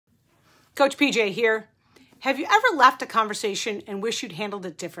Coach PJ here. Have you ever left a conversation and wish you'd handled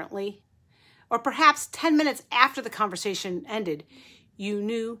it differently? Or perhaps 10 minutes after the conversation ended, you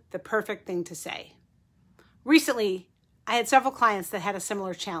knew the perfect thing to say. Recently, I had several clients that had a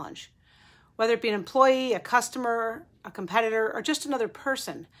similar challenge. Whether it be an employee, a customer, a competitor, or just another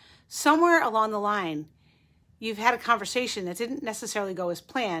person, somewhere along the line, you've had a conversation that didn't necessarily go as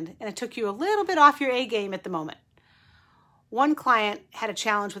planned, and it took you a little bit off your A game at the moment. One client had a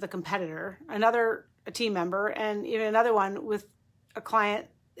challenge with a competitor, another a team member, and even another one with a client,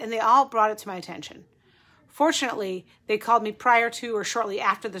 and they all brought it to my attention. Fortunately, they called me prior to or shortly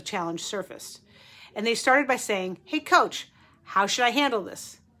after the challenge surfaced, and they started by saying, "Hey coach, how should I handle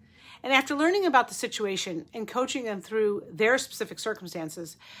this?" And after learning about the situation and coaching them through their specific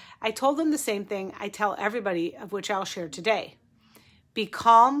circumstances, I told them the same thing I tell everybody, of which I'll share today. Be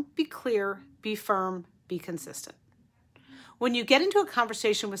calm, be clear, be firm, be consistent. When you get into a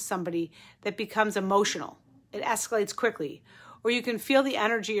conversation with somebody that becomes emotional, it escalates quickly, or you can feel the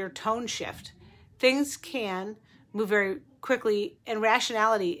energy or tone shift, things can move very quickly and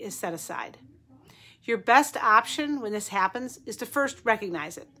rationality is set aside. Your best option when this happens is to first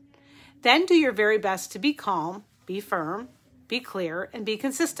recognize it. Then do your very best to be calm, be firm, be clear, and be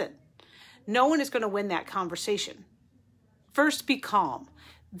consistent. No one is going to win that conversation. First, be calm.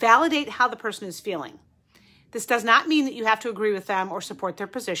 Validate how the person is feeling. This does not mean that you have to agree with them or support their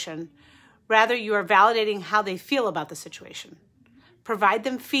position. Rather, you are validating how they feel about the situation. Provide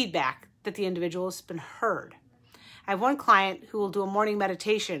them feedback that the individual has been heard. I have one client who will do a morning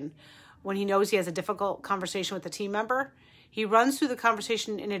meditation when he knows he has a difficult conversation with a team member. He runs through the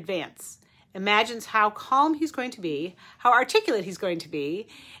conversation in advance, imagines how calm he's going to be, how articulate he's going to be,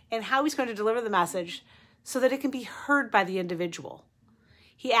 and how he's going to deliver the message so that it can be heard by the individual.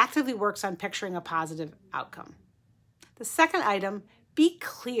 He actively works on picturing a positive outcome. The second item, be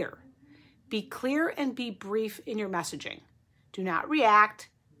clear. Be clear and be brief in your messaging. Do not react.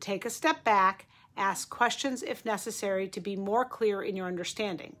 Take a step back. Ask questions if necessary to be more clear in your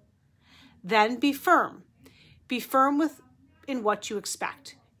understanding. Then be firm. Be firm in what you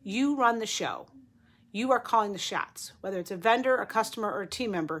expect. You run the show. You are calling the shots. Whether it's a vendor, a customer, or a team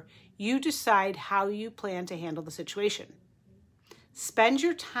member, you decide how you plan to handle the situation. Spend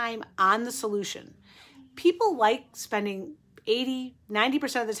your time on the solution. People like spending 80,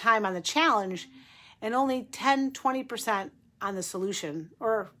 90% of the time on the challenge and only 10, 20% on the solution,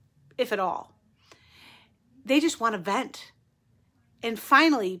 or if at all. They just want to vent. And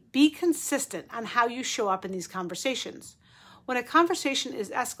finally, be consistent on how you show up in these conversations. When a conversation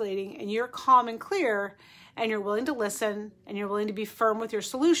is escalating and you're calm and clear and you're willing to listen and you're willing to be firm with your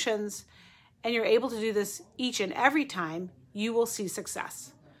solutions and you're able to do this each and every time, you will see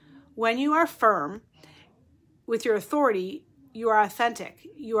success. When you are firm with your authority, you are authentic,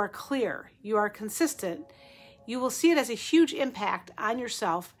 you are clear, you are consistent, you will see it as a huge impact on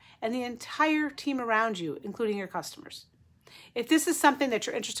yourself and the entire team around you, including your customers. If this is something that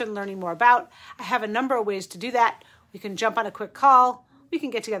you're interested in learning more about, I have a number of ways to do that. We can jump on a quick call, we can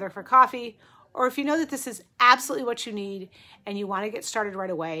get together for coffee, or if you know that this is absolutely what you need and you want to get started right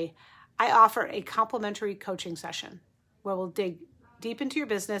away, I offer a complimentary coaching session where we'll dig deep into your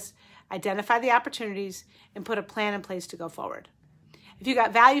business, identify the opportunities, and put a plan in place to go forward. If you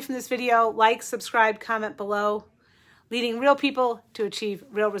got value from this video, like, subscribe, comment below. Leading real people to achieve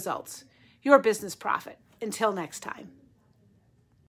real results. Your business profit. Until next time.